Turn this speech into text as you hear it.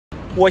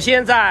我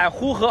现在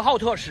呼和浩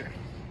特市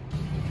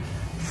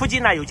附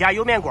近呢有家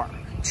莜面馆，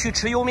去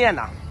吃莜面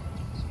呢。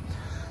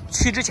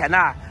去之前呢，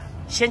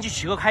先去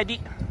取个快递。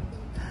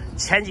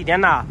前几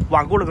天呢，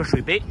网购了个水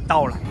杯，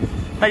到了。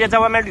大家在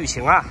外面旅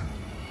行啊，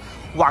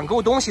网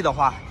购东西的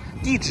话，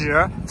地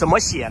址怎么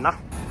写呢？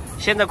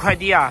现在快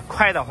递啊，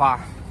快的话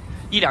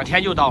1、2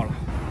天就到了，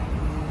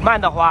慢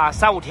的话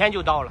3、5天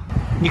就到了。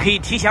你可以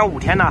提前5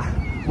天呢，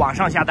网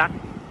上下单。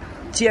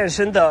健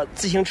身的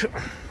自行车。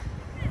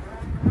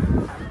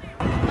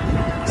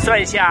算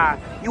一下，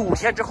你5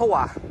天之后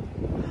啊，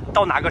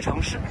到哪个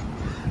城市，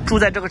住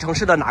在这个城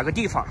市的哪个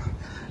地方，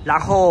然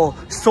后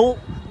搜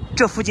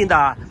这附近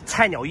的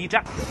菜鸟驿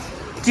站，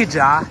地址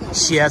啊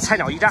写菜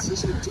鸟驿站，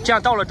这样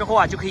到了之后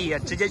啊就可以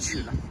直接取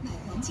了。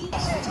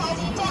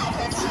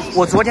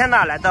我昨天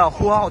呢来的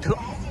呼和浩特，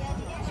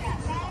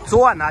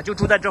昨晚呢就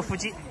住在这附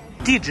近，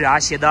地址啊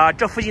写的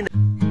这附近的。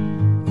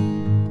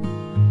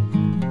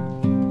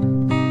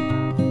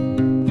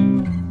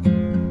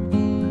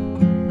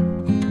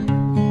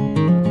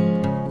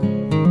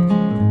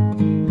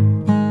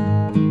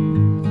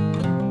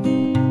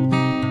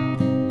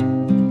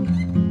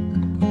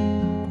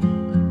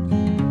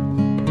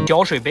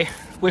小水杯，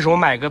为什么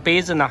买个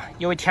杯子呢？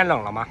因为天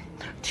冷了嘛，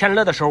天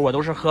热的时候我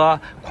都是喝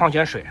矿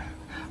泉水，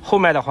后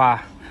面的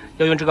话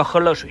要用这个喝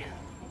热水。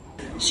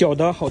小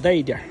的好带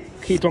一点，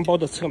可以装包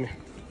的侧面。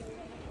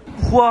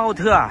呼和浩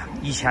特啊，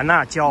以前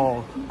呢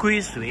叫归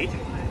绥，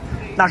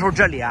那时候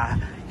这里啊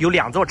有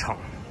2座城，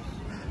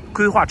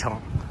规划城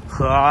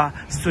和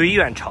绥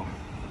远城，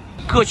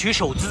各取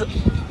首字，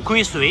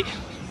归绥。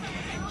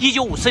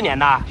1954年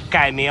呢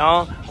改名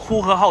呼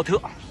和浩特。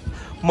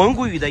蒙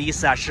古语的意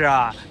思啊是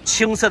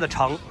青色的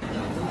城。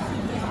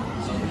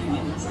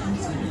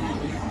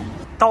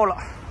到了，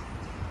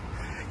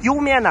莜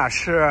面呢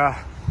是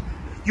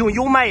用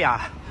优麦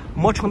呀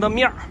磨成的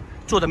面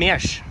做的面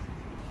食。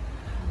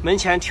门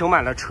前停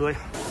满了车呀。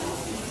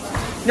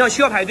你要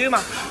需要排队吗？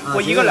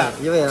我一个人。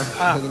一个人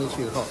啊，给你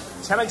取个号。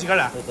前面几个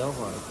人？等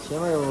会儿，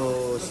前面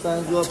有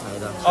3桌排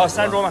的。哦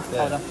，3桌吗？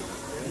好的。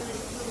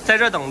在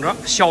这等着，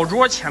小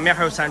桌前面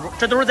还有3桌，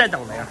这都是在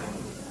等的呀。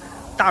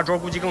大桌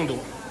估计更多。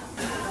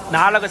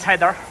拿了个菜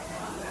单，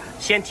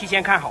先提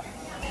前看好。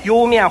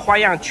莜面花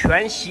样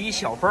全席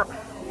小份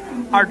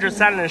，2至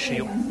3人使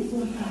用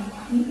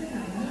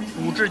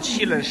，5至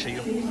7人使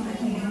用。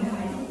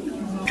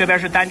这边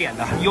是单点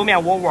的，莜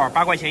面窝窝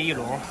8块钱1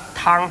笼，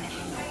汤、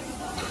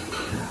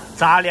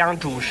杂粮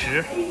主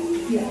食、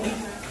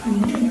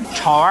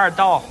炒2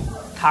道、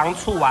糖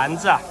醋丸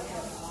子、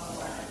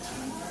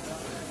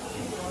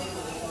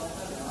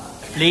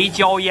雷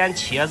椒腌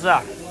茄子、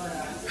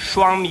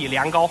双米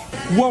凉糕。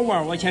窝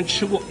窝我以前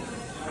吃过，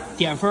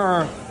点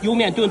份莜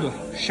面炖炖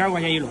，12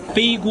块钱1笼。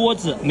背锅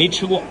子没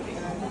吃过，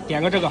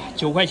点个这个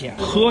9块钱。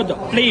喝的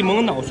内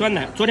蒙脑酸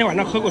奶，昨天晚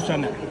上喝过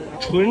酸奶。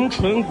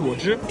纯果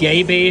汁，点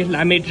一杯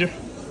蓝莓汁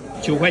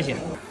，9块钱。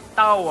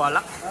到我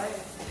了。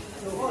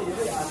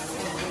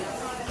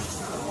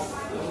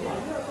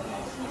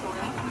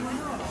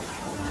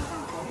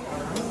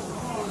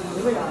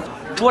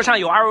桌上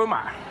有2维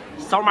码，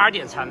扫码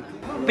点餐的。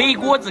背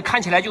锅子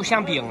看起来就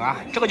像饼啊，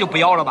这个就不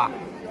要了吧。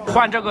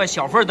换这个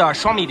小份的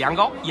双米凉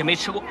糕，也没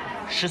吃过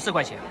，14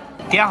块钱。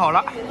点好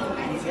了，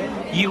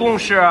一共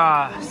是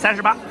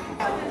38。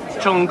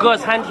整个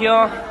餐厅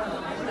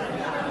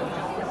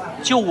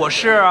就我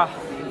是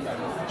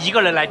一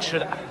个人来吃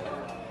的。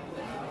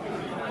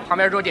旁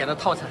边桌点的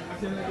套餐，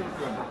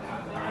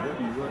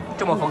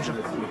这么丰盛。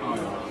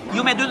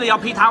莜面炖的要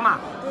配汤吗？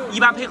一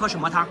般配合什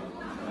么汤？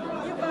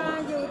一般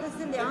有的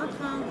是凉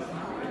汤、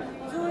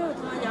猪肉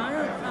汤、羊肉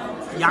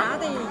汤，羊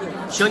的也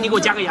有。行，你给我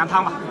加个羊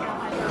汤吧。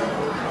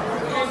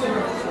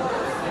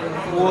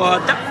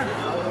我的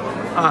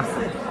啊，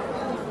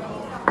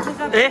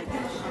哎，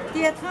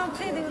点汤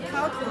配那个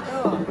烤土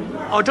豆。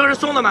哦，这个是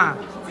送的吗？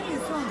这个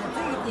送的，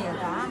这个点的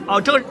啊。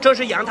哦，这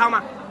是羊汤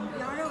吗？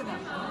羊肉的。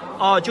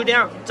哦，就这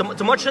样，怎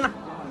么吃呢？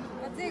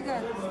这个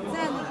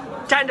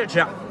蘸着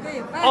吃。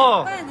对，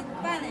哦，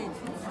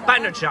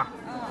拌着吃啊。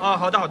哦，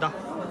好的。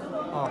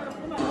哦，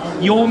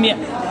莜面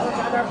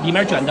里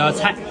面卷的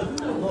菜，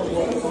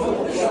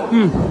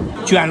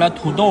卷了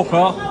土豆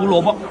和胡萝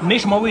卜，没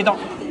什么味道，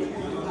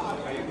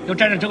要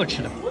蘸着这个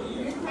吃的。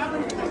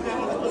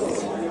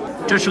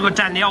这是个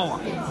蘸料啊，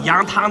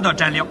羊汤的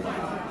蘸料，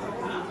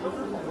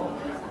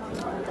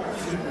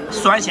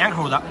酸咸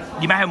口的，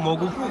里面还有蘑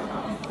菇。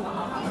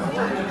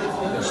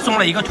送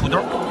了一个土豆，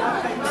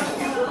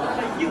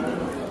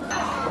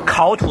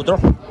烤土豆。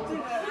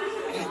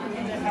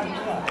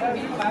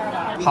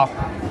好，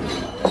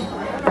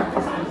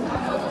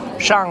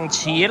上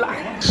齐了。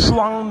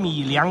双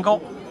米凉糕，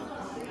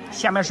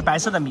下面是白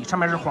色的米，上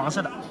面是黄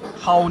色的，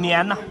好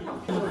黏呐，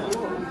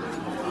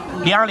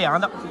凉凉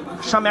的，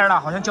上面呢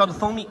好像浇的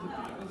蜂蜜，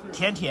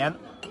甜甜的，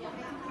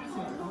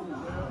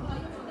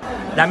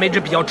蓝莓汁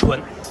比较纯。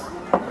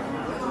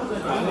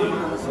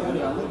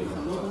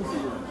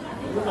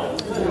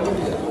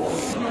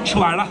吃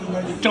完了，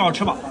正好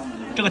吃饱。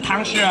这个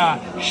汤是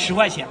10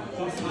块钱，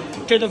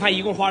这顿饭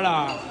一共花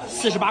了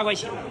48块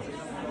钱。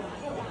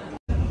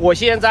我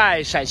现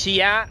在陕西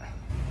延安，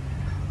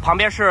旁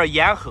边是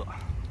沿河，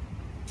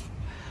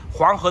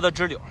黄河的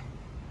支流，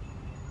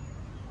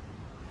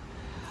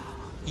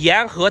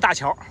沿河大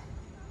桥。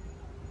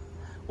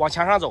往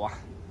墙上走啊，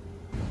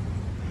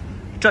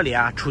这里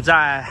啊处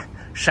在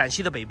陕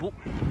西的北部，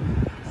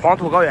黄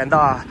土高原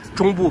的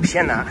中部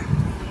偏南，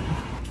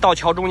到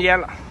桥中间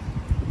了。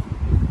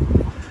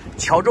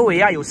桥周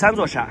围啊有3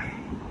座山，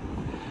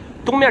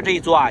东面这一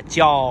座啊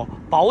叫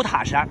宝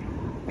塔山，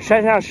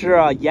山上是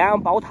延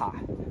安宝塔，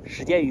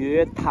始建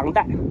于唐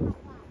代，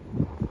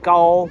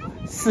高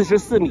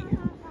44米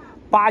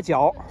，8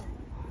角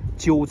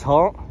9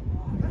层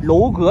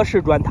楼阁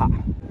式砖塔，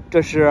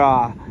这是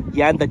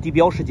延安的地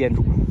标式建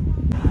筑。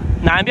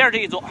南边这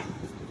一座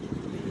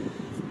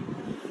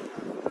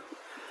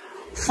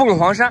凤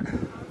凰山，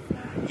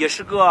也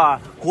是个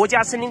国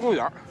家森林公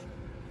园。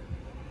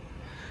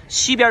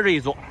西边这一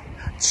座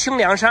清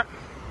凉山，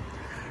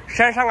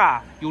山上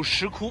啊有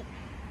石窟，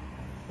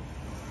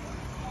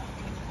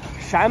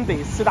陕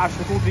北4大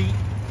石窟之一。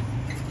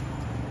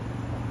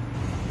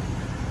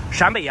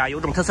陕北呀有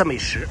种特色美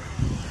食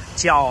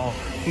叫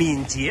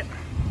闽节，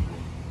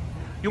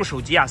用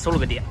手机啊搜了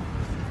个店。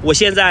我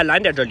现在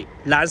蓝点这里，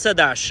蓝色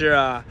的是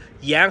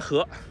沿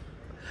河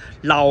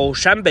老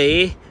陕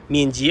北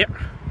闽节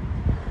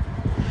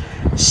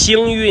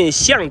星运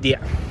巷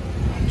店，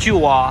距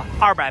我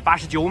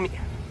289米。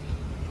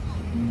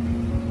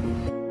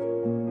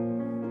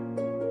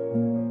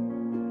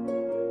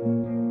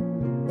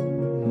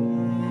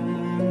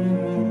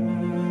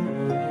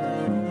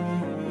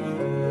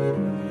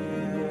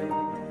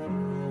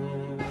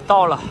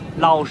到了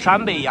老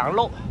陕北羊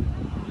肉，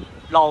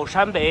老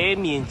陕北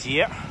闽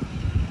节。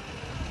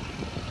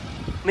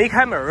没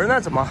开门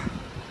呢，怎么？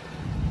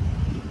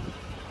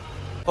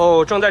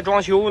哦，正在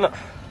装修呢，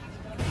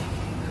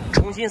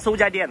重新搜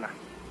家店呢。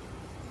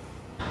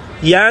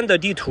延安的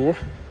地图，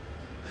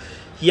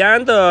延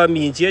安的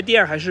闽节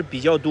店还是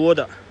比较多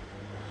的。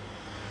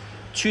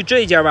去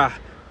这家吧，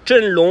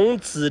镇龙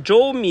梓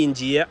州闽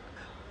节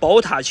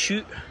宝塔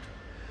区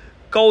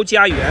高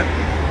家园，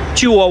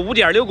距我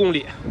5.6公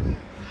里，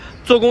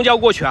坐公交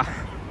过去啊。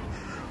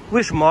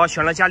为什么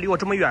选了家离我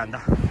这么远的？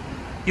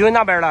因为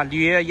那边呢离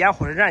延安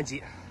火车站近。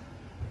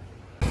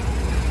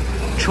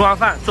吃完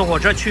饭坐火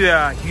车去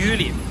榆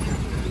林，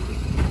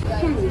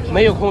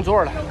没有空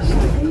座了。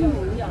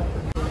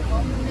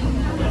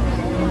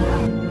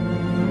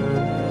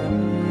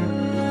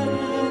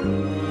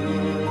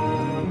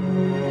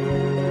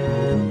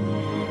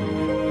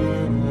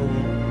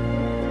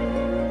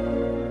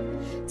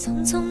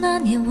匆匆那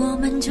年，我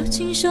们究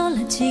竟说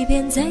了几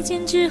遍再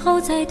见之后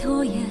再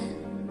拖延？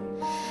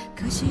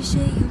可惜谁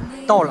又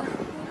没到了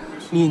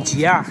闽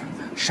节啊，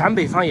陕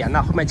北方言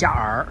呢后面加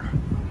儿，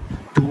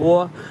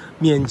读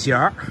闽节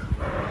儿，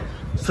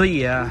所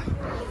以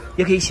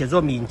也可以写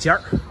作闽节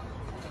儿。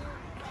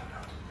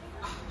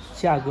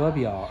价格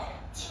表，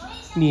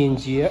闽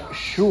节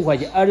15块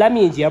钱，来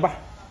闽节吧，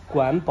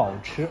管饱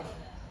吃。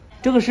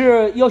这个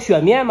是要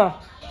选面吗？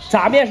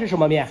杂面是什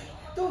么面？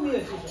豆面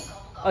就是。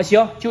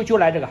行，就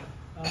来这个，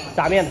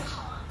杂面的。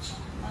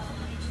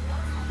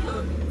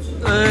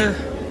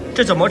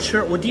这怎么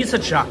吃？我第一次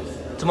吃啊，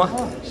怎么？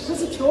这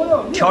是调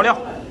料。调料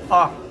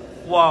啊，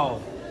哇哦，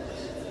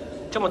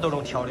这么多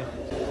种调料。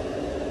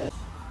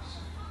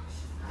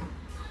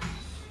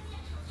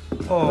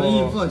可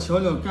以放调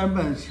料干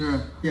拌吃，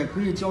也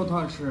可以浇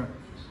汤吃。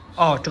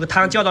哦，这个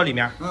汤浇到里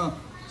面。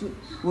就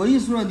我一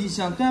说你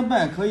想干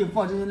拌，可以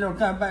放这些料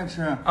干拌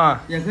吃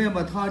啊，也可以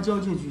把汤浇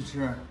进去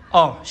吃。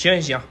哦，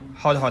行，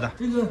好的。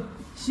这个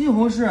西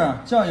红柿、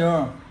酱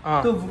油、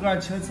豆腐干、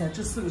芹菜，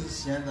这4个是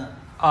咸的。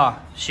啊，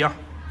行。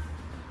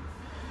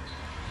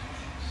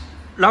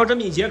然后这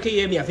闽节可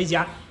以免费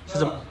加，是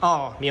怎么？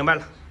哦，明白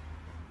了。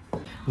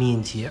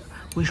闽节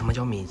为什么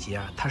叫闽节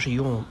啊？它是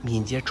用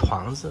闽节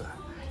床子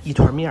一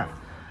团面，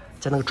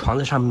在那个床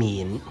子上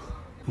抿。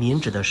抿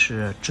指的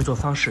是制作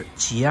方式，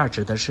节啊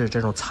指的是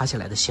这种擦起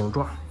来的形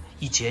状，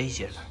一节一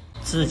节的。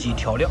自己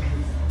调料，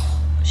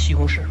西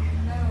红柿、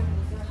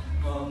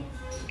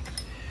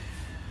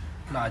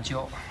辣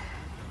椒、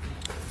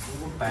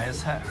白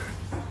菜、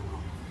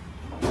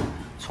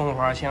葱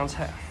花、香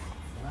菜、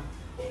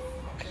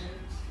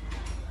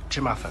芝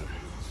麻粉。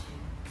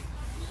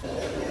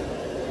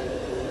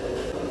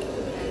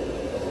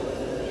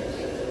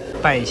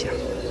拌一下，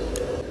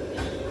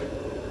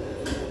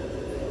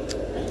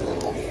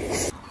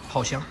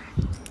好香。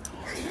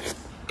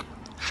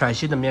陕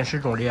西的面食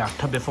种类啊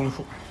特别丰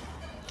富，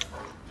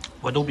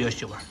我都比较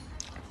喜欢。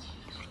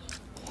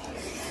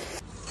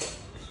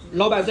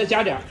老板再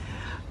加点。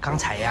刚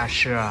才呀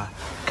是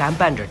干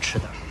拌着吃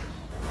的，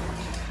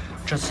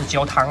这次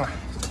浇汤啊，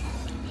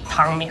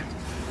汤面。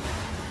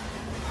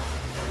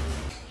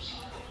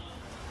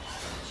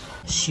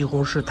西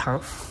红柿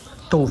汤、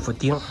豆腐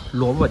丁、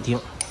萝卜丁，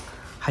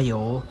还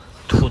有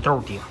土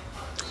豆丁。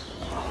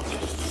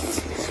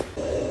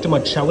这么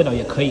吃啊，味道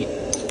也可以，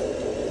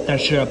但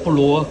是不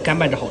如干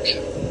拌着好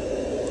吃。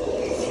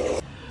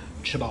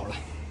吃饱了。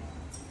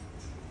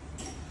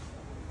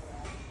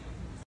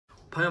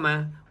朋友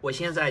们，我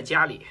现在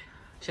家里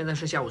现在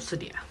是下午4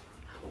点，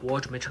我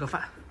准备吃个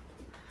饭。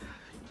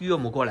岳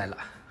母过来了，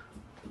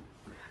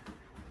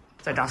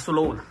在炸酥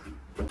肉呢。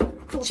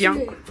姜、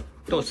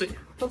剁碎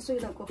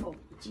了过后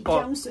挤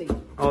姜水。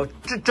哦，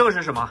这个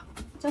是什么？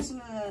这是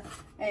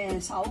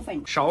苕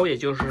粉。苕也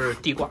就是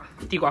地瓜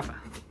粉。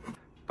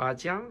把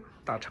姜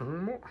打成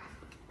末。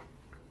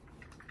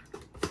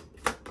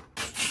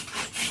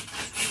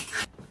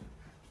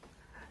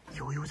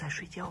悠悠在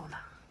睡觉呢，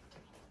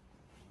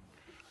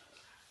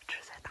这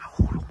是在打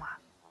呼噜吗？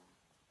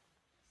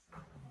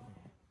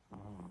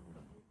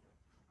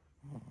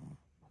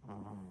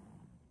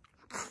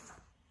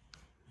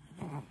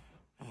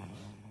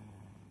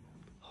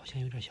好像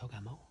有点小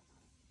感冒，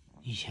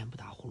以前不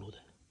打呼噜的。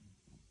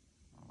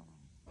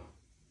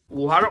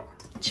五花肉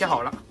切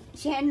好了，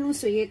先弄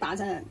水把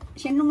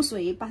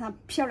它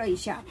漂了一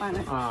下，把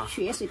那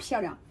血水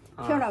漂了，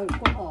漂了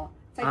过后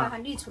再把它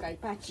沥出来，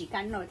把它挤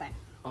干了再。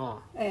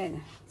哦，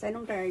再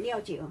弄点料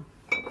酒。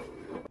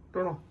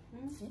周总，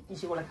你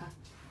洗过来看。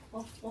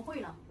我会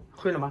了。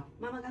会了吗？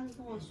妈妈刚刚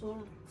跟我说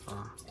了。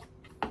啊。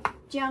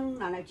姜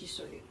拿来挤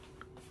水。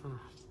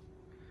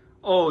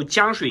哦，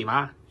姜水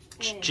吗？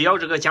只要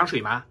这个姜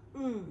水吗？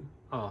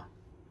哦。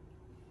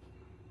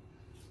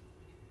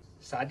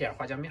撒点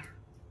花椒面。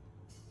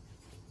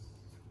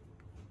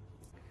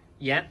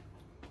盐。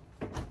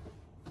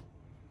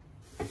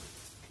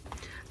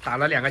打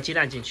了2个鸡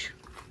蛋进去，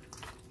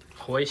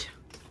和一下。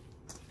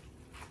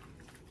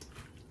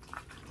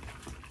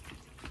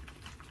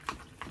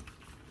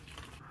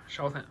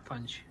苕粉放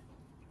进去。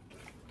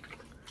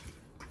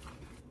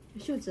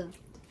袖子，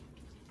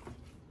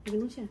这个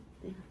弄起来，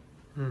等一下。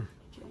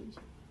卷一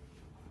下。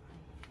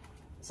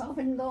苕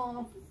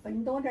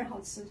粉多点好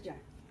吃点。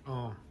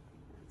哦。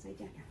再加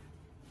点。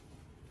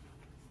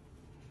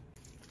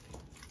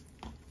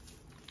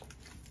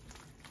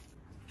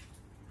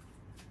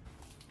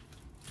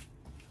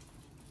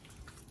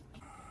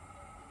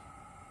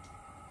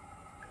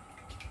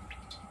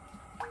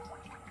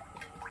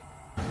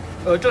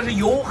这是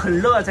油很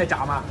热再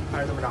炸吗？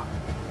还是怎么着？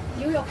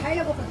油要开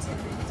了过后才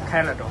炸。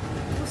开了着。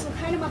不是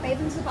开了吗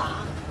？80%。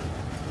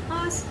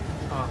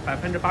啊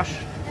，80%。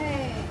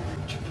哎。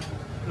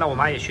那我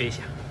妈也学一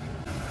下。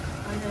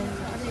而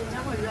且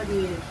2会热的是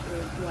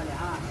多的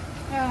啊。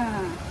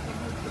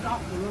不着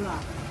呼噜了，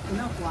不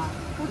能喝。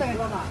不得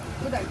了吧？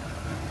不得。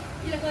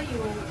你那个油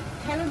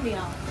开了没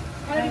有？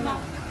开了吗？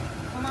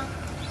妈妈。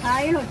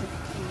开了。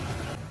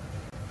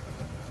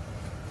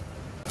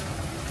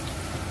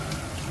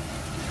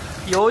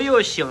悠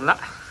悠醒了，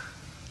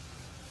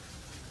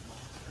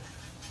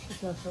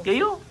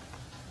悠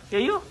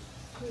悠，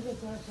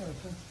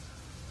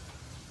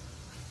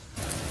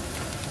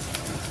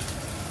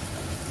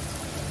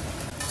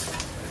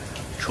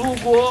出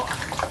锅，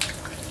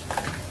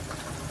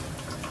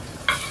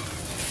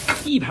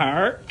一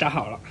盘炸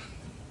好了。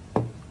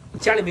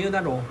家里没有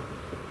那种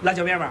辣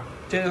椒面吧？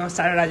这个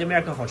撒点辣椒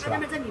面更好吃吧？辣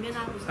椒面在里面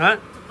呢？啊？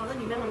搞在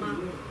里面了吗？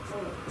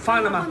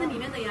放了吗？放在里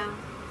面的呀。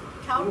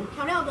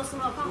调料的时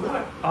候放的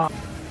啊。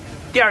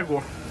第2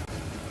锅，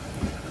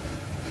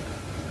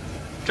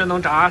这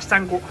能炸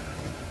3锅，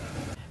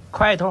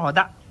块头好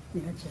大。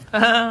你看吃。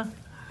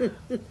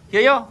悠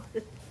悠，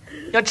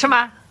要吃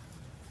吗？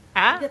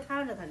啊？别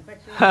烫着它，你快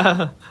吃。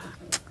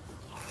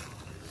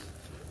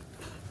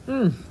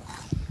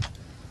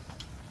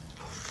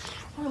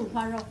还有五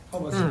花肉。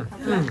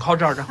好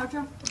吃好吃。好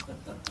吃。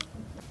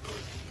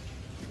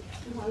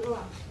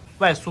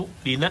外酥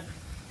里嫩。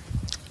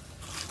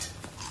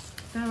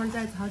待会儿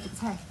再炒几个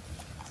菜。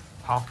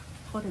好。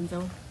喝点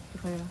粥就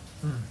可以了。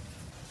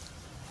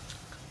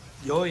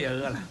悠悠也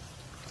饿了，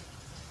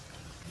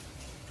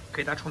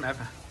给他冲奶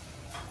粉。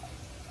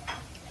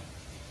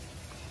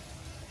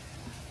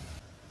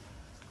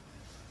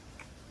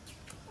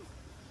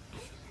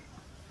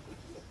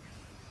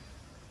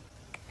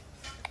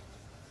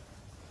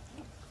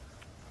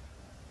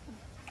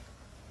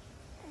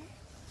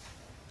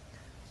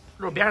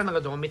肉边上那个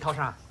怎么没套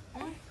上？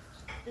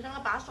就像个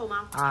把手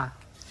吗？啊。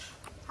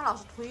他老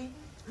是推。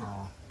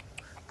哦。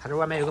它这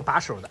外面有个把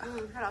手的。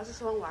他老是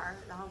喜欢玩，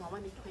然后往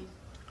外面推。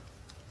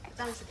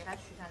暂时给它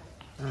取下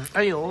来。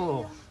哎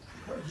呦，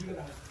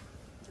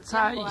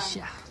擦一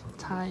下，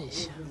擦一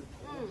下。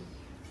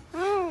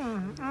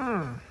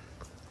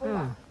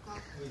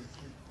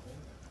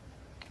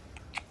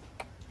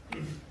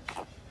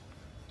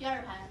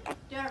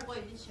第2锅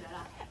已经起来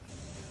了。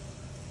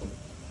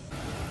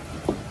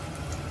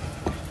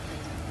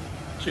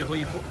最后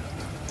1锅。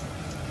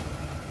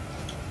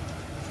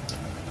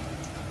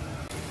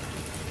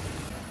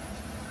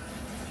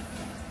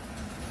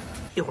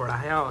一会儿了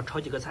还要炒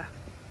几个菜，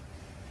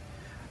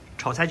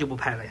炒菜就不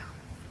拍了呀。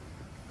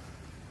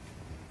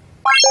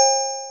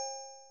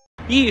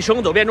一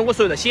生走遍中国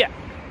所有的县，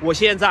我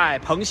现在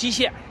蓬溪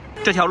县。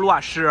这条路啊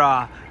是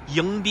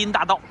迎宾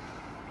大道。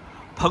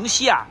蓬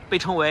溪啊被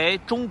称为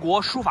中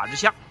国书法之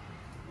乡。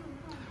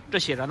这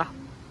写着呢，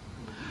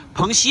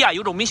蓬溪啊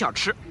有种名小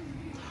吃，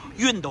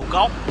熨斗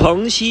糕。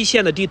蓬溪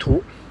县的地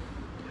图，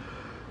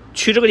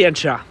去这个店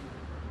吃啊，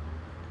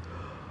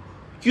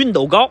熨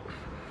斗糕。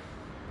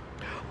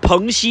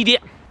蓬溪店，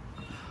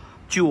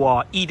距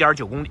我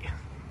1.9公里。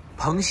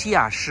彭溪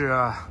啊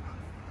是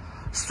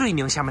遂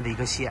宁下面的一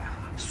个县，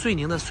遂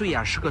宁的遂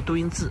啊是个多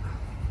音字，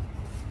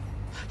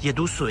也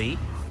读绥。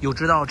有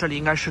知道这里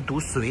应该是读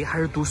绥还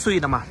是读遂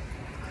的吗？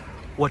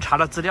我查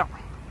了资料，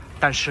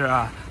但是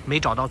没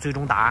找到最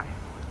终答案。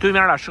对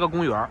面呢是个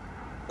公园，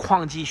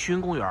矿际勋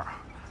公园，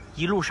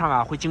一路上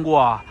啊会经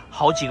过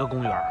好几个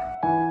公园。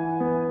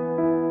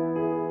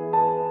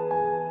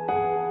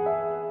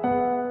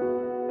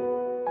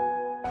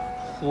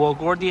火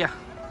锅店，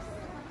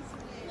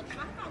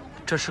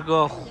这是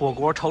个火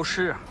锅超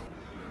市啊，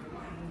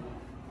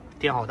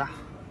店好大。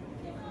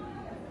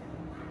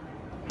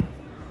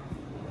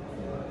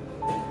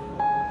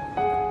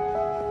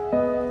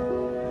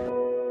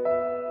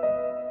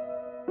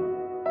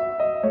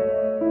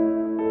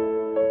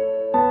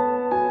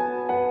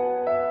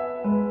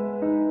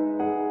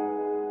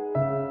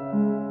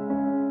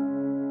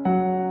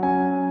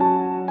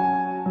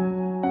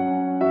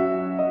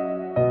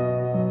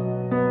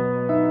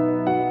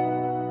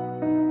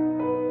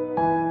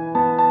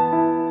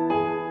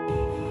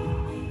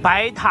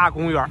白塔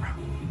公园，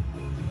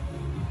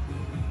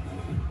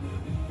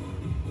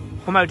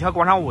后面有跳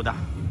广场舞的，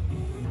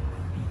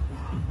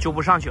就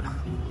不上去了。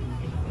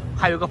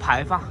还有个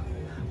牌坊，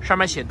上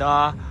面写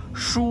的“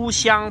书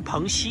香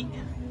彭溪”。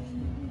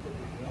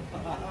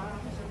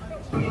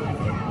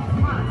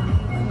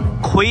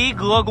奎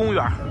格公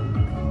园，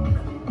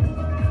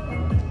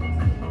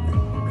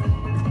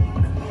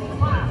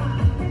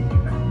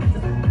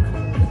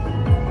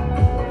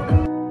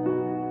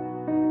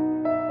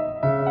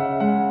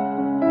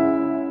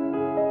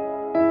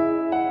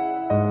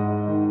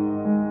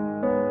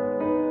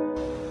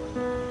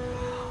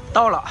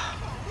到了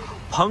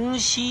彭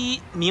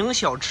溪名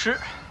小吃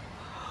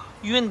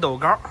熨斗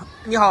糕。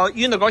你好，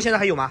熨斗糕现在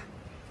还有吗？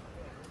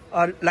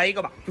来一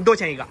个吧。你多少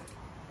钱一个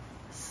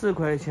？4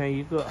块钱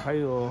一个。还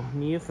有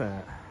米粉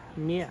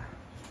面。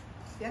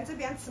边吃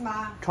边吃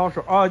吗？抄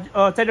手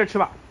在这吃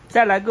吧。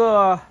再来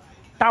个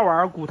大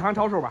碗骨汤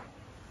抄手吧。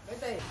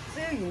对，只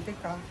有熨斗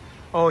糕。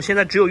哦，现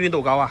在只有熨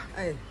斗糕啊。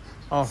哎。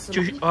哦，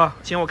就是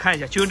行，我看一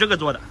下，就用这个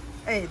做的。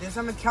哎，这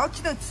上面挑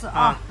起的吃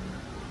啊。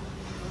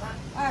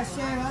哎，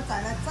咸了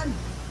再来整。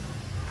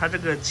它这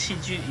个器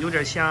具有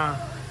点像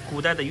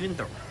古代的熨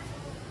斗，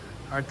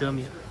而得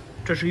名。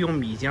这是用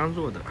米浆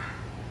做的，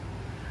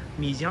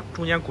米浆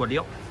中间裹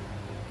料，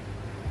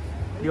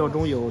料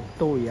中有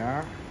豆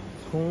芽、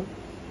葱、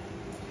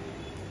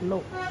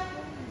肉，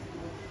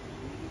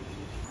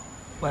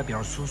外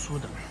表酥酥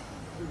的，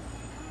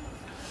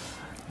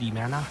里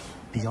面呢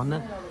比较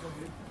嫩，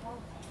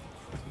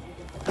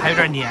还有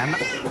点黏的，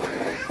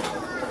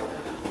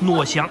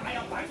糯香。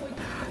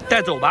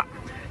带走吧，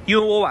因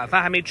为我晚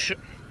饭还没吃。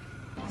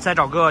再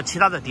找个其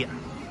他的店，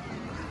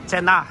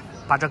在那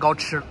把这糕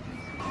吃了。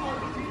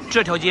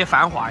这条街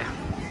繁华呀，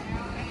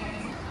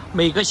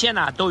每个县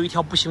呢都有一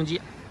条步行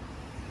街。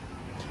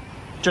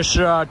这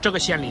是这个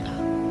县里的。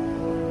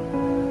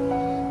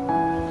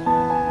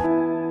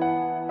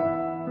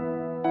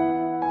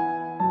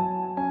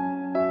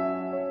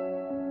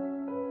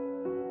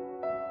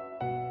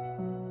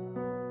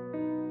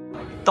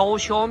刀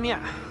削面，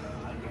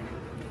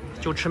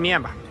就吃面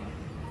吧。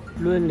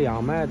论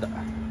两卖的，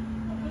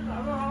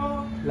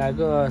来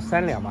个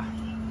3两吧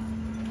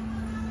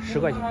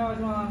，10块钱。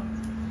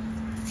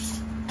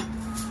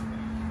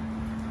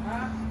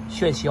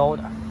炫销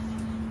的，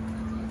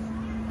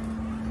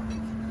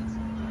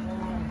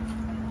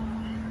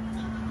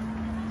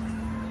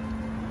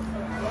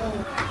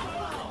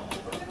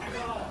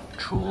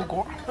出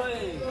锅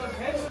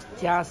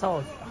加臊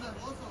子。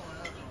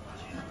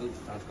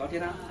高铁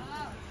呢？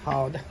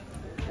好的。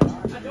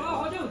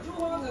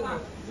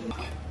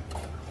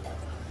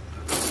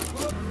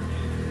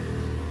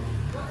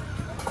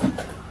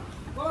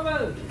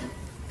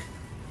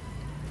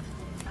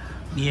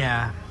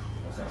面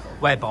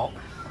外薄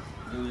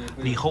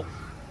里厚，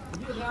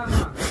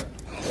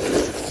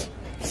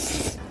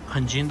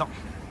很筋道，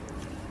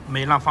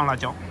没让放辣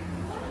椒，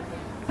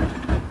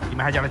里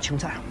面还加了青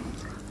菜。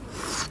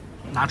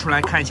拿出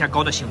来看一下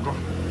糕的形状，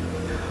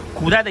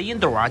古代的熨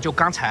斗啊，就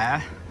刚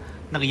才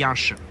那个样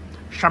式，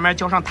上面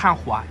浇上炭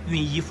火啊，熨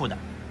衣服的。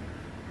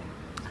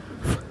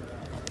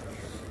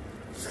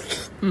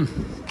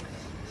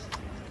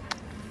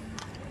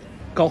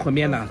糕和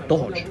面呢都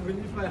好吃。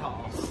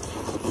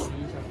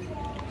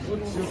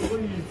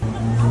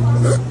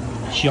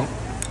行，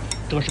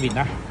这个视频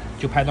呢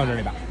就拍到这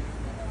里吧。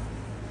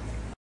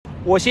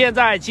我现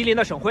在吉林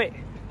的省会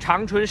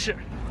长春市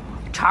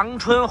长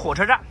春火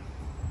车站，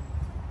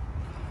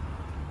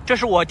这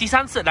是我第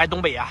3次来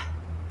东北呀。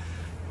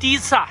第一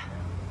次啊，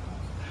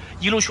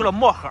一路去了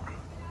漠河；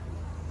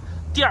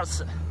第2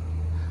次，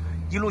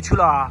一路去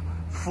了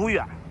抚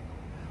远。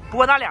不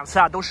过那2次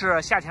啊都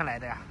是夏天来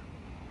的呀。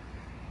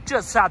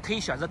这次啊特意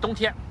选择冬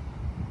天，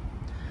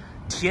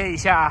体验一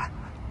下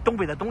东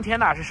北的冬天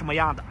呢是什么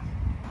样的。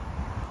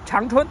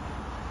长春，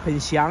很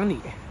想你。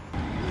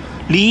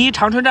离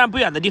长春站不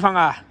远的地方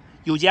啊，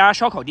有家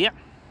烧烤店，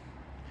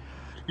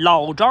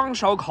老张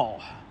烧烤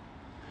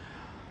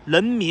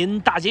人民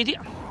大街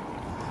店。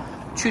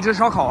去吃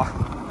烧烤啊，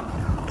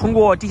通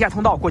过地下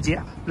通道过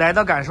街，来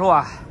的感受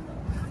啊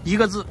，1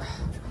个字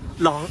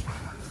冷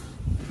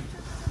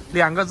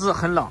，2个字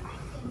很冷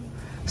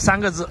，3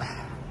个字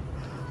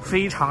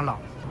非常冷。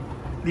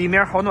里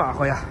面好暖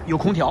和呀，有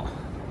空调，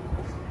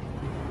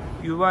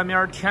与外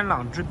面天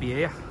壤之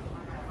别呀。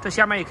这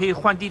下面也可以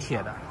换地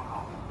铁的，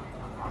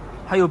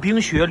还有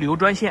冰雪旅游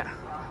专线，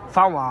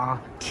发往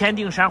天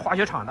定山滑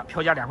雪场的，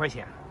票价2块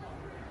钱。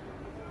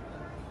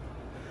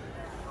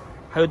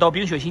还有到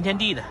冰雪新天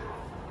地的。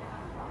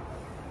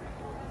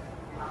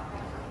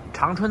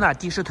长春呢，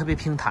地势特别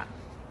平坦，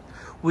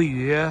位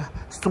于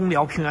松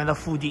辽平原的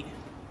腹地，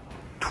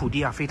土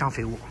地啊非常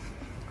肥沃，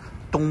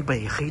东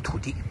北黑土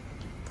地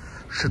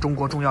是中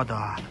国重要的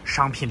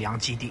商品粮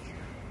基地。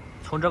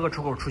从这个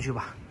出口出去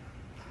吧，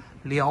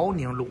辽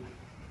宁路。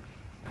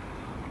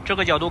这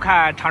个角度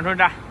看长春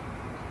站，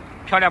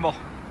漂亮不？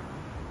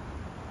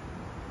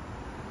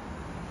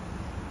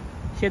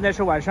现在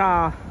是晚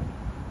上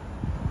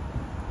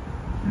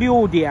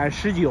6点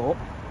19。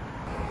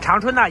长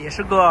春呢也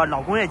是个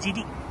老工业基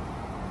地，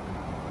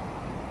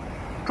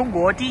中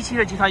国第一汽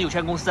车集团有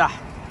限公司啊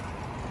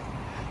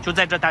就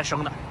在这诞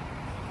生的。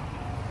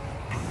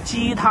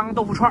鸡汤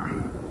豆腐串、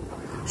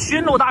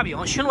熏肉大饼，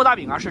熏肉大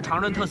饼啊是长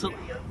春特色。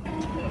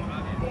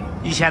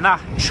以前呢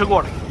吃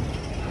过了。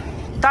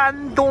丹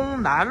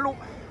东南路，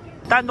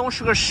丹东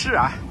是个市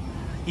啊，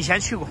以前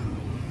去过，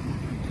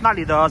那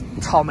里的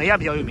草莓啊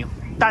比较有名，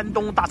丹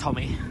东大草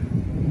莓。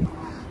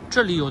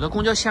这里有的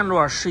公交线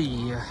路是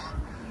以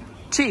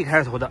G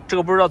开头的，这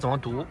个不知道怎么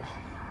读，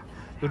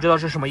有知道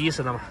是什么意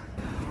思的吗？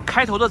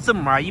开头的字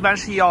母啊一般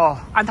是要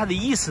按它的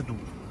意思读，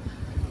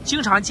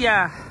经常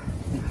见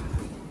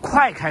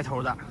快开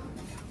头的，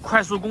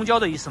快速公交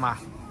的意思嘛，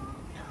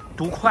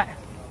读快。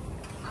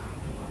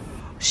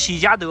喜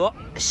家德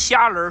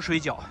虾仁水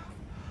饺，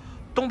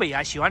东北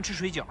啊喜欢吃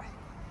水饺。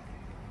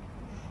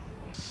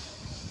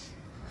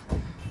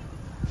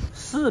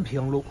四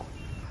平路，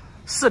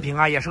四平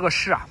啊也是个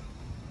市啊，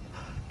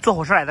坐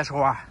火车来的时候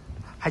啊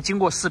还经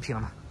过四平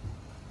呢。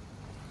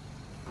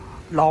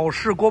老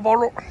式锅包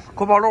肉，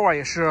锅包肉啊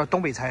也是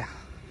东北菜。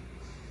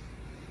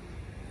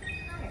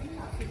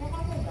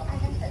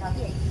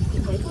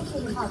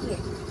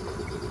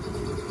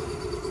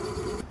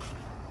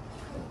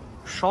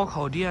烧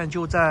烤店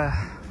就在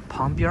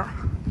旁边。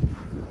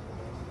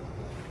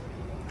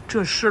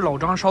这是老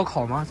张烧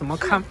烤吗？怎么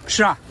看？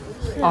是啊，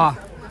啊，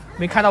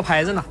没看到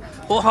牌子呢。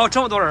哦，还有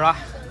这么多人啊！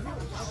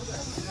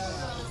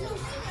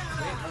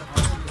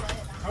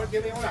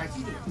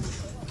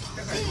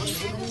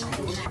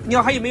你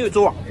好，还有没有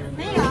座？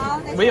没有，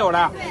没有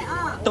了。对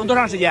啊，等多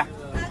长时间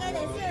大概得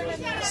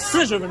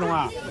40分钟。 40分钟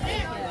啊！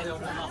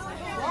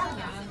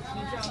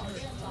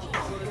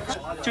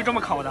就这么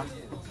烤的。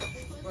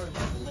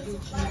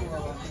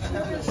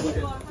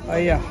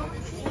哎呀，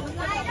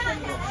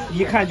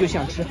一看就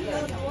想吃。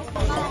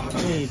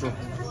那种。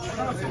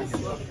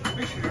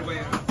没吃过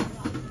呀，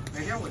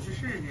哪天我去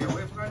试试，我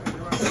也不敢吃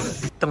吧。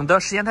等的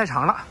时间太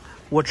长了，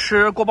我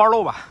吃锅包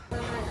肉吧。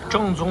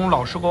正宗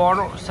老式锅包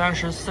肉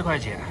34块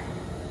钱，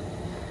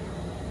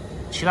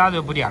其他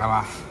就不点了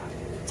吧，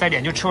再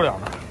点就吃不了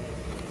了。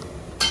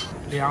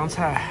凉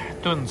菜、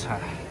炖菜、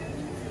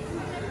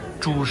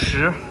主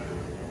食，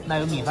那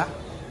有米饭，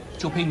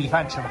就配米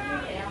饭吃吧。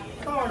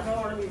大碗小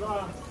碗的米饭？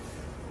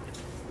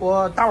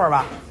我大碗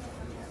吧。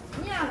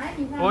你俩来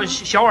米饭？我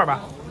小碗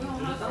吧。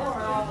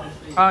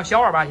啊，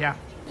小碗吧先。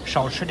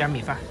少吃点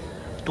米饭，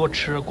多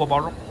吃锅包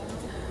肉，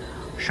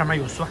上面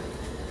有蒜，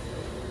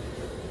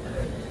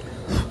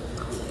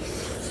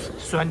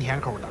酸甜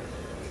口的。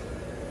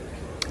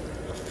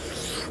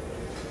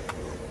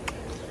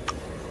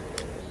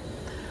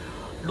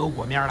肉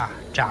裹面了，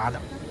炸的，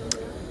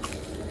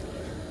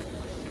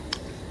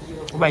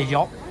外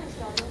焦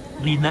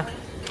里嫩。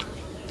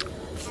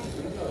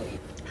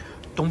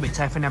东北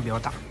菜分量比较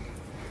大，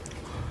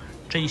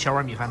这一小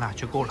碗米饭呢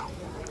就够了。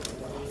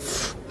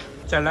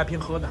再来瓶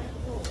喝的，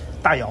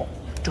大窑，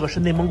这个是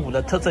内蒙古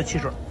的特色汽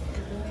水。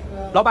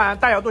老板，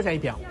大窑多少钱一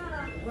瓶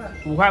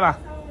？5块吧，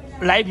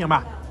来一瓶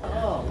吧。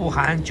不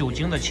含酒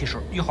精的汽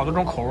水，有好多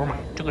种口味嘛，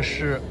这个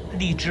是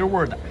荔枝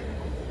味的。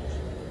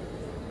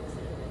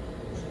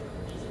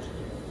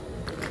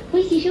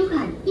微信收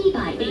看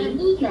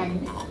101元，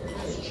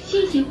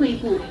谢谢惠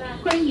顾，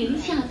欢迎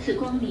下次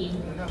光临。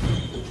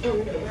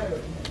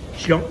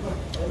行，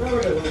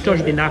正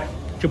式订单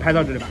就拍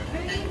到这里吧。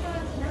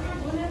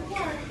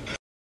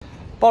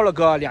报了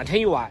个2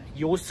天1晚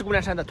游四姑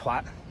娘山的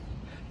团，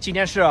今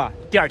天是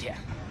第2天，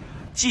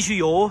继续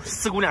游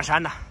四姑娘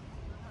山呢。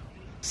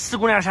四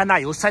姑娘山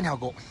呢有3条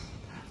沟，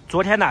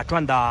昨天呢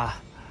转的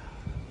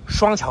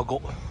双桥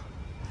沟，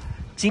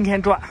今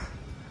天转，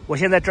我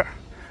现在这儿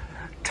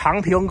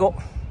长平沟，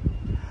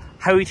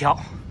还有一条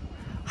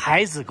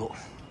海子沟。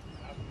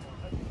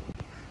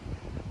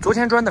昨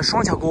天转的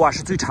双桥沟啊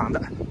是最长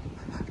的，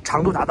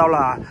长度达到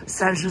了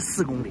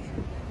34公里。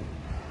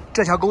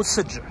这条沟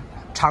次之，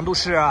长度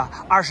是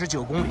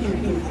29公里，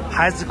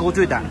海子沟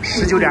最短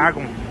19.2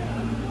公里。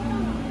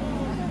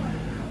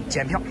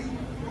检票。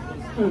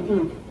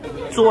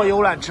坐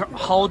游览车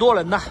好多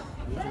人呢，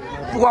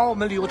不光我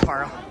们旅游团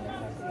啊。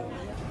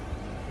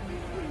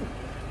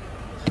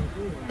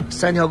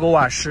3条沟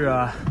啊是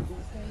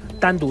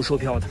单独售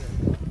票的，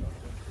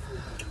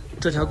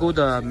这条沟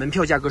的门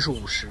票价格是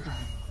50，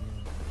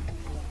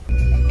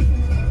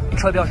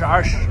车票是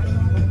20。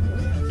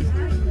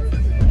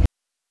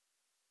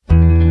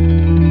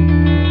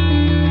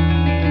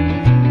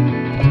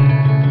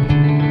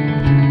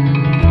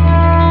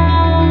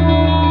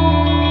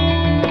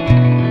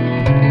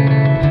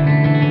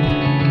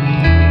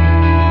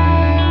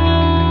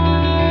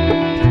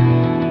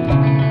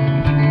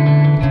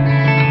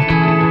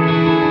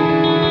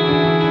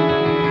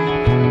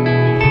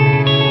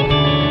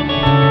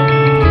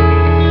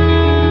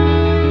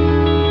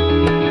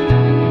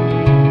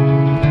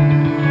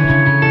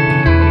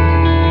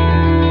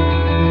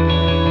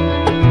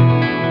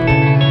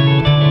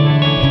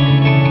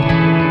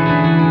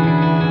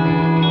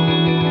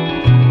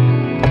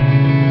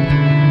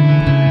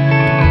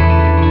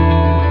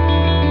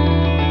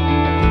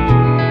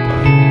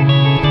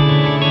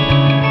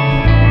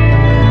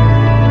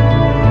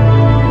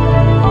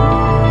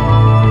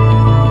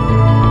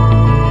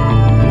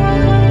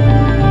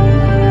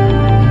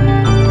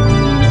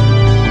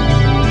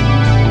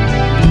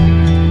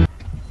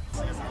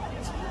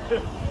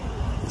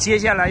接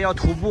下来要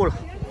徒步了。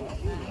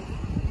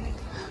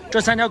这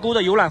3条沟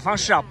的游览方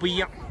式啊不一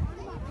样。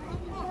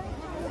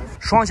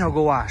双桥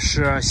沟啊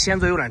是先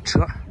坐游览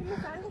车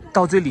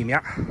到最里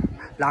面，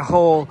然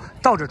后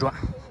倒着转，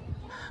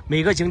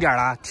每个景点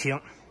啦停。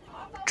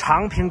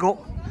长平沟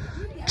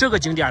这个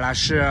景点呢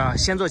是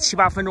先坐7、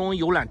8分钟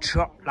游览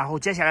车，然后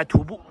接下来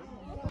徒步，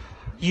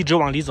一直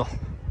往里走。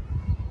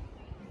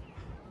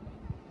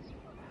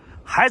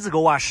海子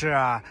沟啊是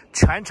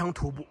全程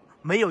徒步，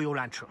没有游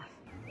览车。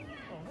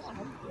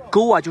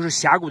沟啊就是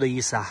峡谷的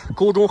意思啊，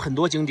沟中很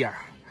多景点，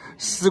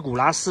思古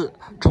拉寺、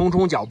冲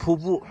冲角瀑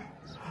布、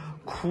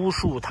枯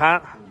树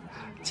滩、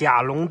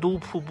贾龙都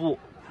瀑布、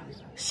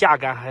下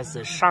干海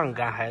子、上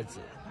干海子、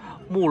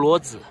木罗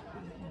子、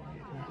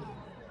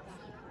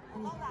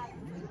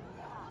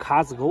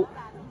卡子沟，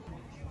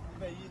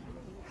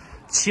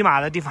骑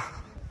马的地方。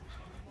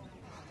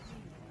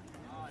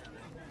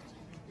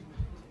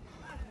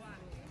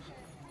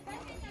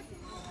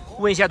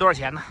问一下多少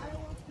钱呢？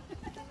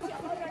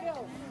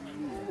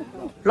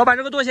老板，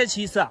这个多少钱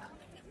骑一次？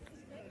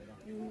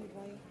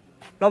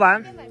老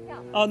板，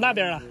哦，那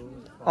边了，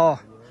哦，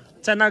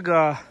在那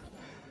个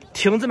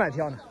亭子买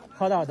票呢。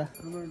好的，好的。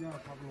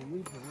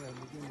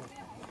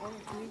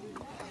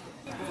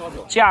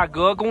价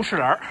格公示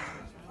栏，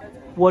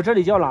我这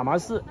里叫喇嘛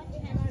寺，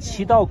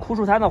骑到枯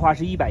树滩的话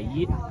是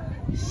110，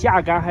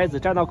下干海子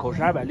站到口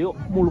是260，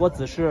木罗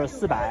子是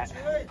400，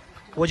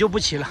我就不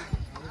骑了。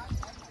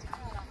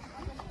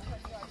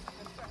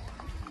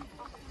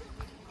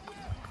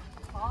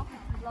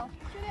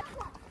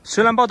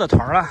虽然报的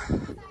团了，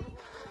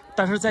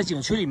但是在景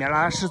区里面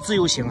呢是自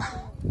由行啊。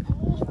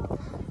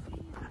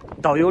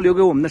导游留给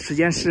我们的时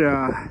间是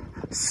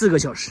4个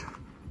小时。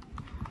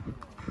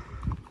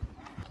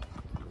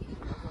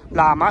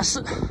喇嘛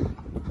寺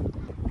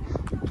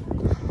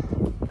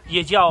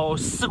也叫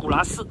思古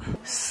拉寺，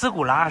思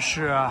古拉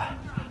是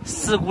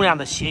四姑娘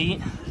的谐音。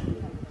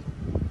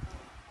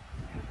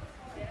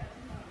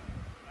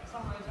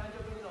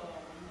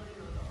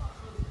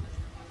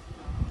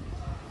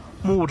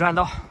木栈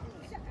道。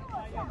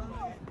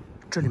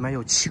这里面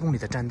有7公里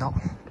的栈道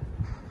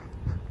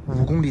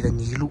，5公里的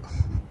泥路，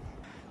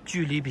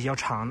距离比较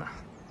长的。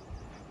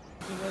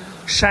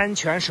山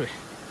泉水，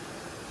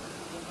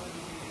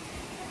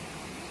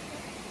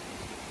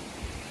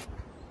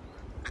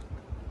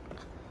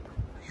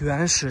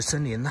原始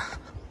森林呢。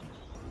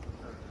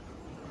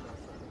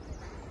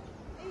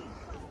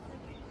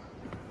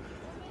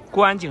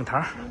观景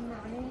台，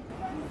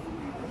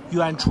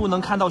远处能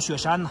看到雪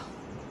山呢。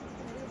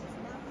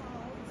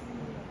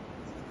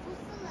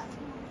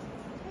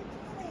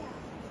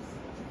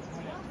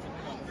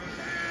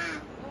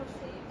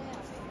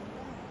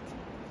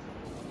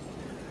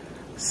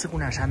四姑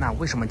娘山呢，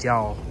为什么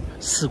叫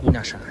四姑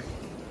娘山？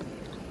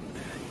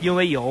因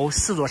为由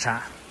4座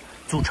山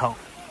组成，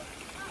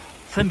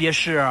分别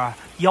是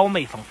幺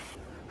妹峰，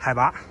海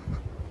拔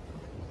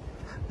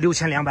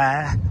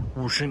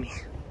6250米。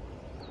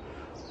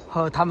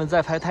他们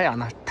在拍太阳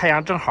呢，太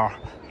阳正好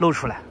露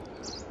出来。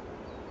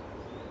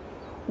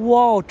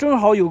哇，正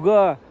好有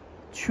个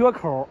缺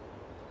口，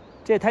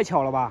这也太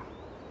巧了吧！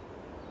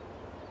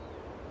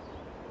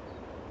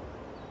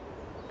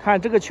看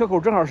这个缺口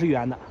正好是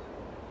圆的。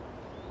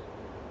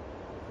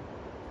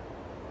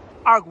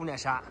2姑娘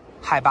山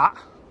海拔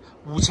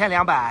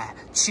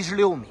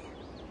5276米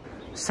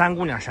，3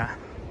姑娘山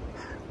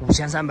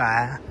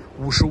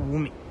5355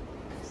米，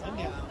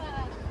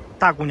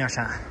大姑娘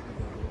山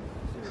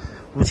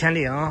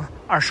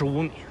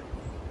5025米，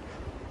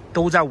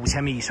都在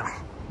5000米以上。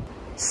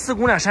4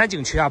姑娘山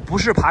景区啊，不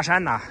是爬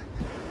山呐，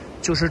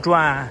就是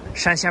转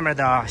山下面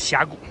的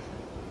峡谷。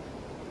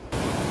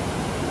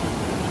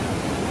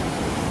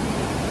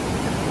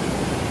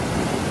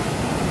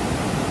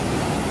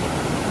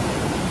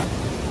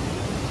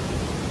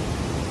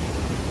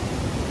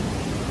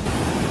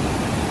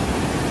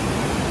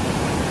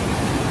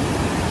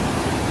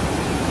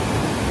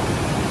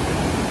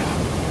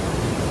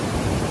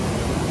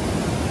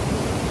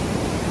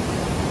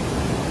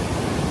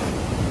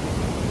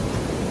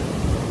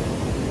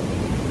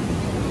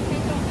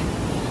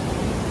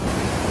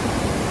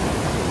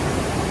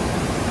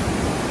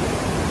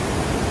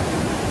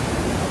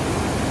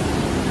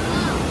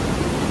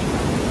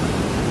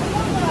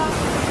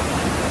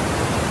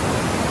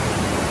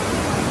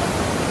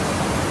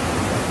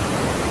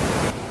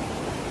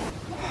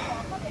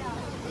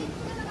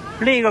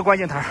另一个观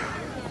景台。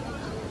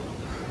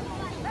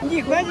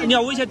你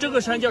要问一下这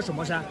个山叫什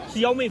么山？是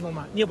幺妹峰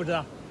吗？你也不知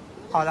道？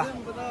好的。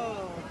不知道。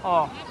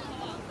哦。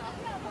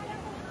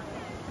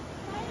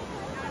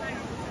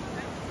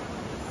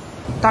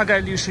大概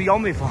率是幺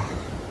妹峰，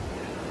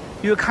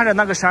因为看着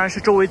那个山是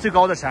周围最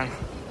高的山。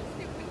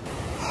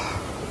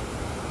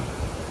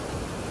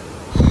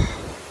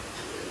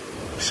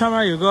上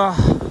面有个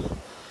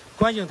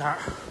观景台，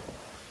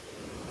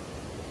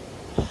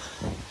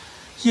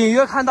隐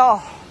约看到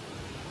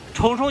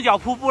虫虫脚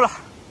瀑布了。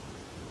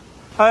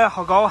哎呀，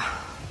好高啊，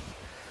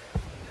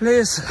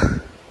累死了！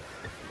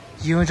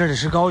因为这里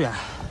是高原，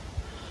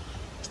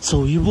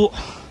走一步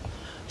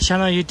相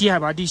当于低海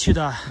拔地区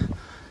的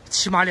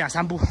起码2、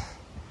3步。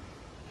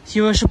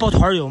因为是抱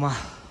团游嘛，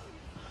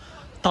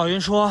导游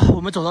说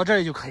我们走到这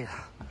里就可以了。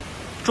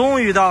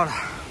终于到了。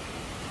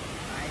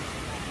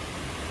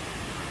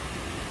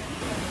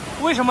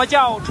为什么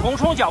叫虫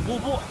虫脚瀑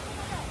布？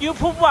因为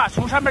瀑布啊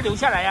从上面流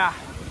下来呀，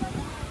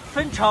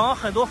分成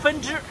很多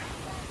分支，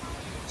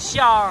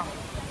像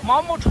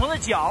毛毛虫的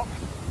脚，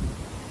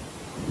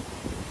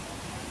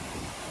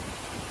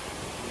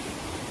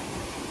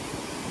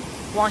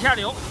往下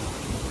流，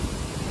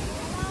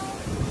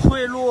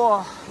汇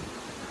入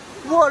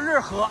沃日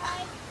河，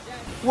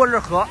沃日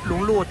河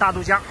融入大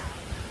渡江，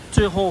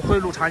最后汇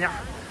入长江。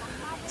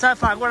再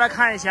反过来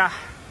看一下，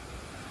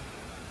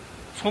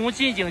从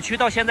进景区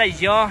到现在已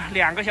经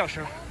2个小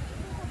时了。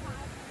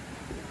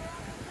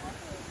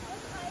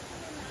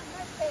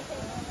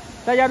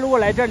大家如果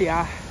来这里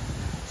啊，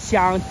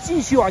想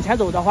继续往前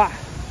走的话，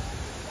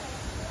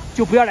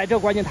就不要来这个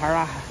观景台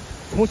了，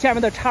从下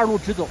面的岔路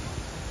直走，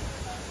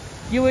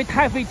因为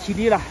太费体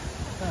力了，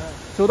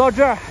走到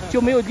这儿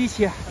就没有力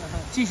气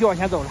继续往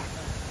前走了。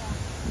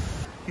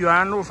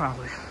原路返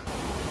回。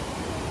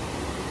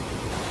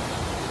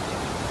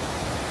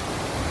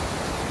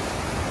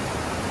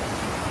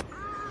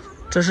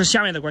这是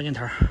下面的观景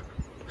台，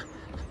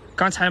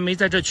刚才没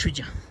在这取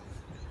景。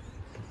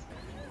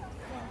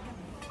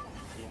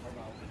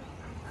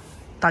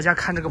大家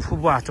看这个瀑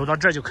布啊，走到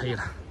这儿就可以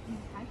了，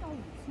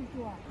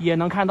也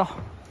能看到。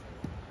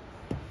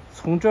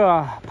从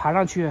这爬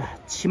上去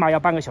起码要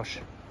半个小时。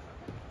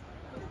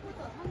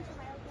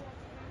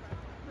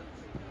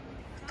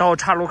到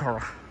岔路口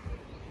啊，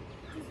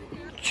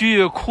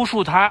距枯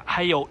树滩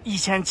还有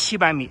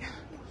1700米。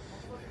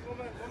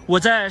我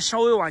再稍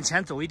微往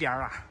前走一点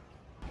啊，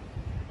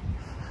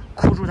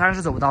枯树滩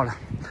是走不到了。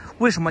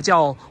为什么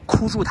叫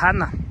枯树滩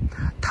呢？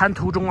滩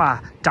途中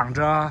啊长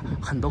着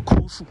很多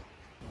枯树。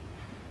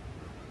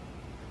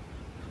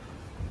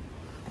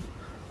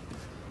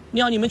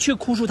你好，你们去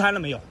枯树滩了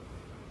没有？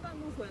半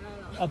路回来了。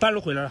哦，半路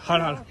回来了。好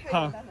了，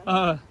好，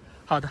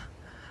好的。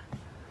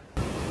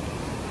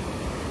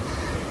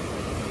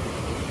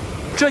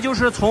这就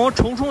是从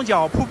虫虫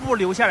脚瀑布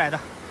流下来的，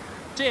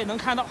这也能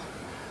看到。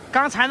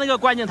刚才那个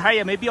观景台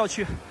也没必要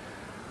去，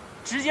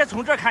直接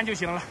从这看就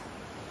行了。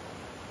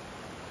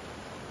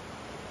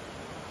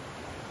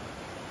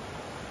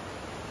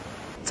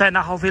在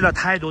那耗费了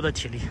太多的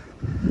体力，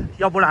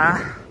要不然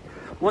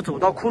我走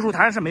到枯树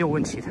滩是没有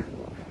问题的。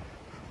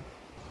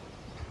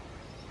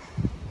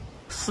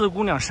四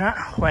姑娘山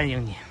欢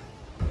迎你。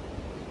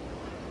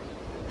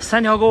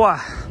3条沟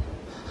啊，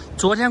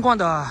昨天逛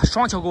的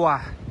双桥沟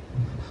啊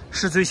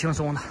是最轻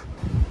松的，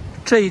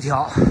这一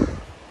条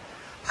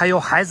还有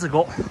海子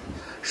沟，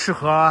适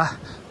合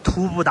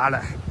徒步达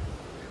人。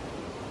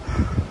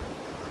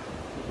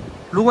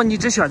如果你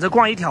只选择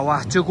逛一条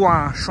啊，就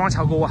逛双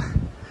桥沟啊，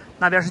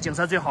那边是景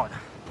色最好的。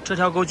这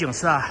条沟景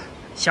色啊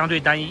相对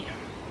单一。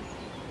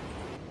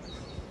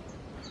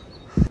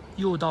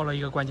又到了一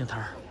个观景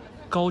台，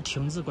高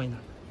亭子观景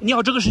台。你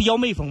好，这个是幺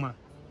妹峰吗？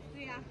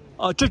对呀。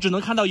哦，这只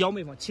能看到幺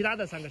妹峰，其他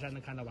的3个山能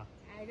看到吧？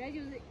哎，这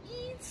就是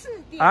依次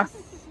点。啊？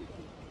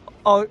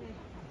哦，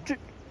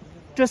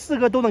这4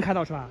个都能看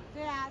到是吧？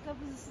对呀，这不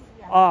是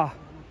4个。啊，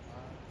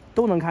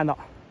都能看到。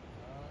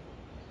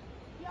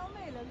幺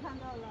妹能看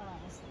到了。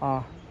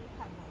啊。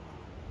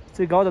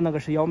最高的那个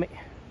是幺妹。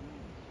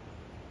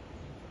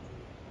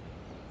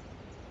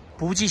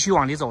不继续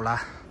往里走了，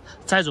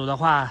再走的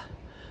话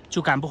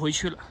就赶不回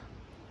去了。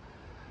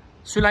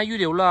虽然预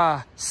留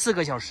了4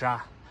个小时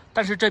啊，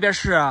但是这边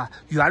是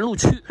原路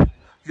去，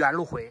原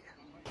路回，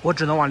我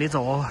只能往里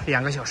走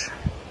2个小时。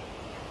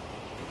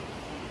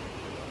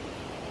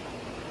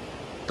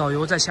导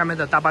游在下面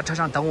的大巴车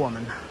上等我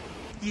们呢，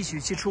一起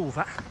去吃午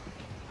饭。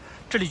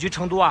这里距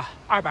成都啊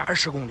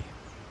220公里，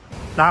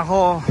然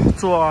后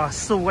坐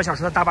4、5个小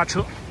时的大巴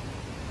车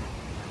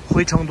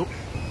回成都。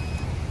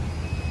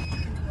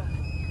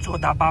坐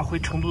大巴回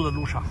成都的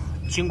路上，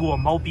经过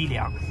猫鼻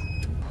梁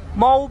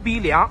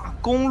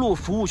公路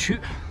服务区，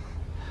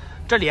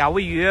这里啊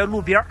位于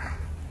路边，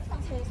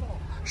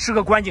是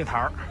个观景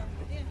台。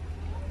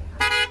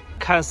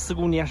看4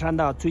姑娘山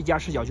的最佳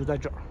视角就在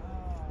这儿。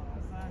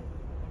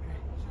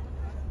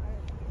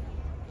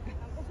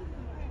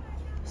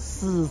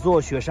4座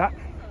雪山，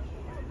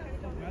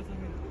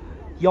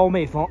幺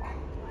妹峰、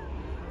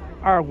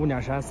2姑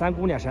娘山、3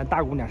姑娘山、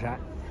大姑娘山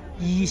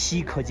依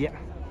稀可见。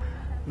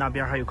那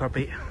边还有块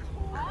碑，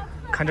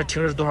看这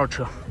停着多少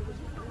车。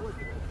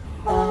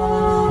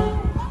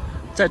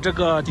在这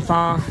个地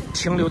方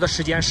停留的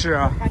时间是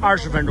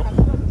20分钟。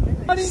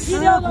斯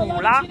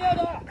古拉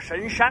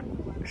神山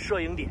摄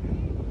影点，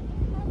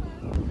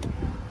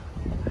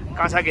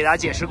刚才给大家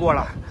解释过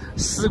了，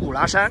斯古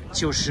拉山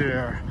就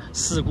是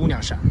四姑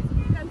娘山，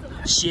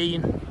谐音。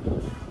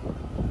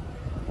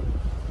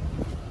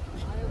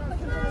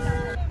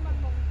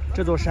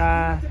这座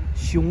山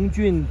雄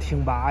峻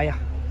挺拔呀，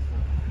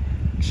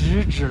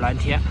直指蓝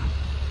天，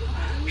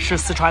是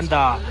四川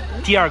的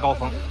第2高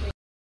峰。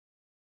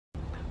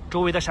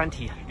周围的山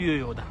体绿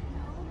油油的。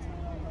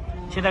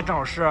现在正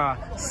好是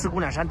四姑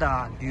娘山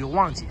的旅游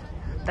旺季，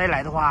大家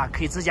来的话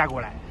可以自驾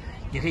过来，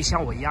也可以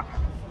像我一样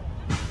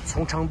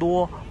从成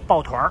都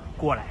抱团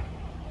过来。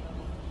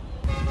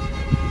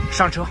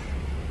上车。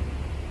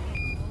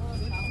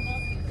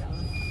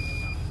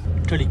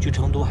这里距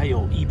成都还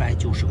有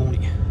190公里，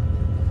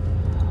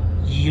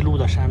一路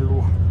的山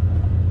路。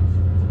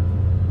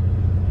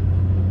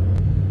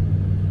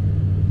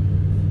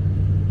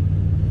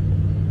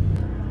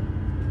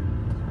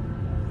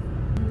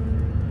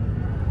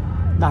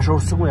那时候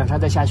四姑娘山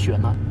在下雪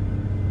呢，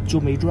就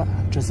没转，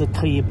这次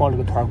特意报了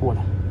个团过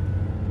来。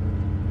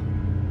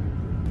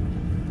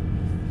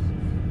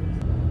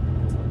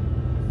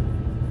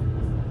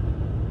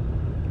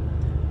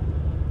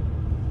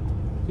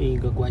另一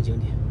个观景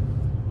点，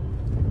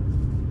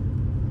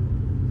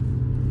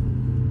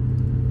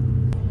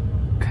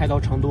开到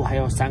成都还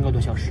要3个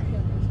多小时。